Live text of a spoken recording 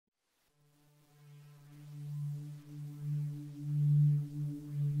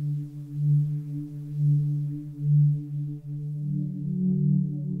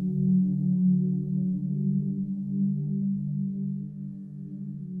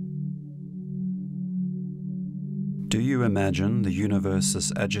Do you imagine the universe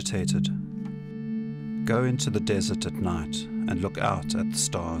is agitated? Go into the desert at night and look out at the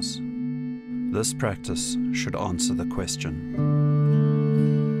stars. This practice should answer the question.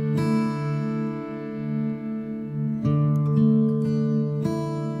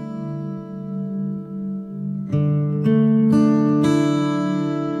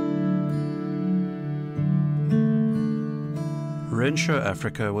 Ren Xue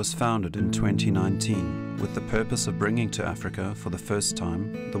Africa was founded in 2019 with the purpose of bringing to Africa for the first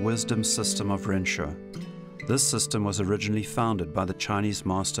time the wisdom system of Ren Xue. This system was originally founded by the Chinese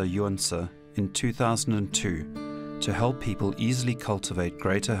master Yuan Qigong in 2002 to help people easily cultivate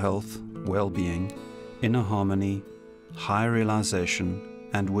greater health, well-being, inner harmony, high realization,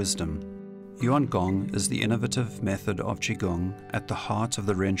 and wisdom. Yuan Qigong is the innovative method of Qigong at the heart of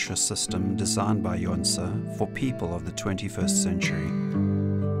the Ren Xue system designed by Yuan Qigong for people of the 21st century.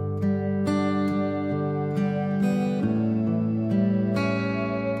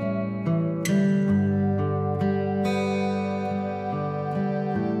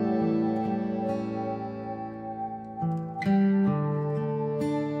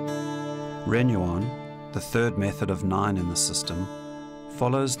 Ren Yuan, the third method of 9 in the system,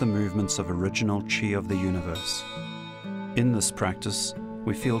 follows the movements of original Qi of the universe. In this practice,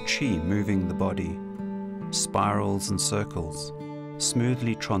 we feel Qi moving the body, spirals and circles,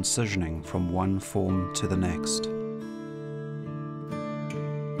 smoothly transitioning from one form to the next.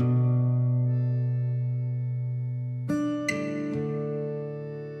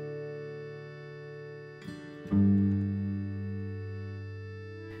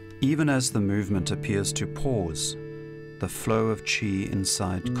 Even as the movement appears to pause, the flow of Qi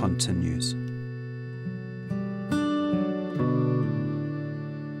inside continues.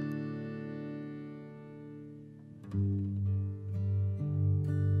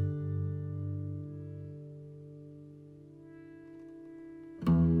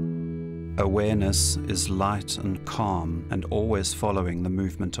 Awareness is light and calm and always following the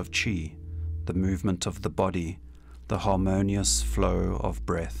movement of Qi, the movement of the body, the harmonious flow of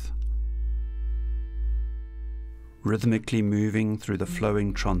breath. Rhythmically moving through the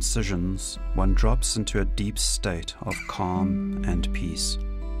flowing transitions, one drops into a deep state of calm and peace.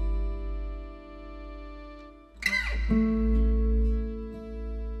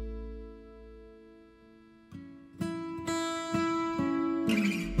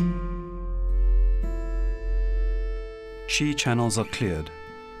 Qi channels are cleared,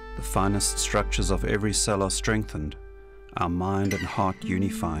 the finest structures of every cell are strengthened, our mind and heart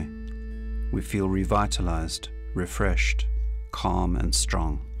unify. We feel revitalized, refreshed, calm and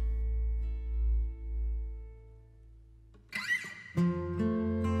strong.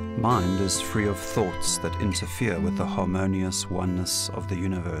 Mind is free of thoughts that interfere with the harmonious oneness of the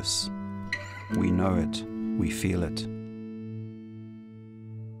universe. We know it, we feel it.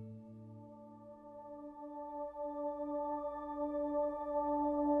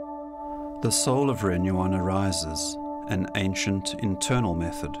 The soul of Ren Yuan arises, an ancient internal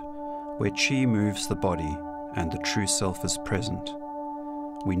method, where Qi moves the body and the true self is present.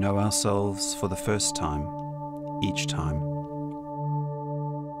 We know ourselves for the first time, each time.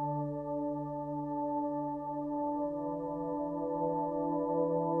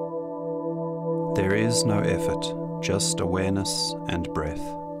 There is no effort, just awareness and breath.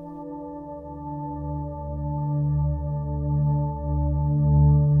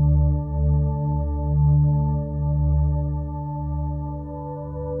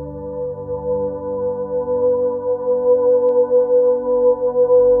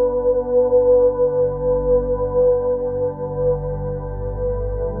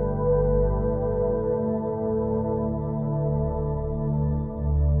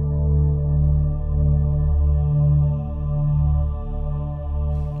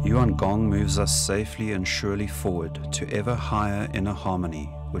 Yuan Qigong moves us safely and surely forward to ever higher inner harmony,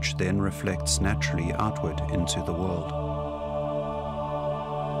 which then reflects naturally outward into the world.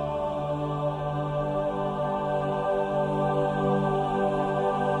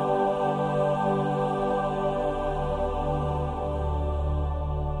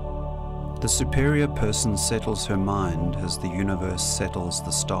 The superior person settles her mind as the universe settles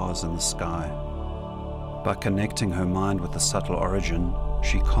the stars in the sky. By connecting her mind with the subtle origin,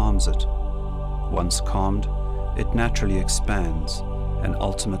 she calms it. Once calmed, it naturally expands, and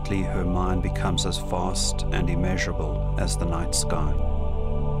ultimately her mind becomes as vast and immeasurable as the night sky.